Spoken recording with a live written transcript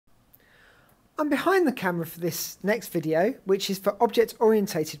I'm behind the camera for this next video, which is for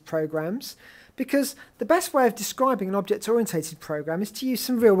object-orientated programs, because the best way of describing an object-orientated program is to use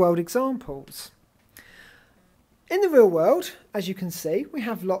some real-world examples. In the real world, as you can see, we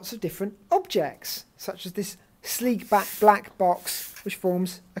have lots of different objects, such as this sleek black box which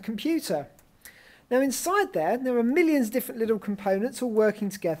forms a computer. Now inside there are millions of different little components all working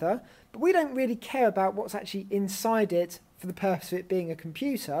together, but we don't really care about what's actually inside it for the purpose of it being a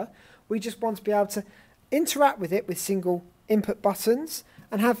computer. We just want to be able to interact with it with single input buttons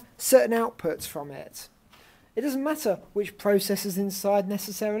and have certain outputs from it. It doesn't matter which processor's inside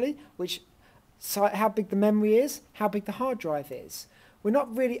necessarily, how big the memory is, how big the hard drive is. We're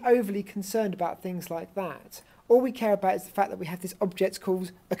not really overly concerned about things like that. All we care about is the fact that we have this object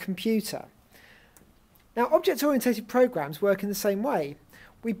called a computer. Now, object-oriented programs work in the same way.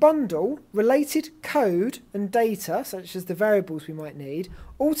 We bundle related code and data, such as the variables we might need,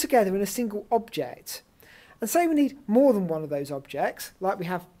 all together in a single object. And say we need more than one of those objects, like we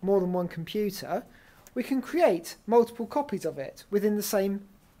have more than one computer, we can create multiple copies of it within the same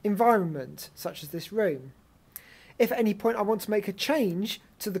environment, such as this room. If at any point I want to make a change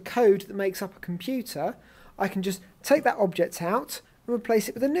to the code that makes up a computer, I can just take that object out and replace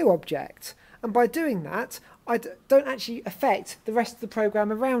it with a new object. And by doing that, I don't actually affect the rest of the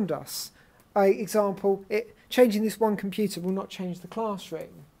program around us. Example, changing this one computer will not change the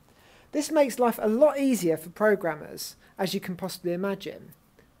classroom. This makes life a lot easier for programmers, as you can possibly imagine.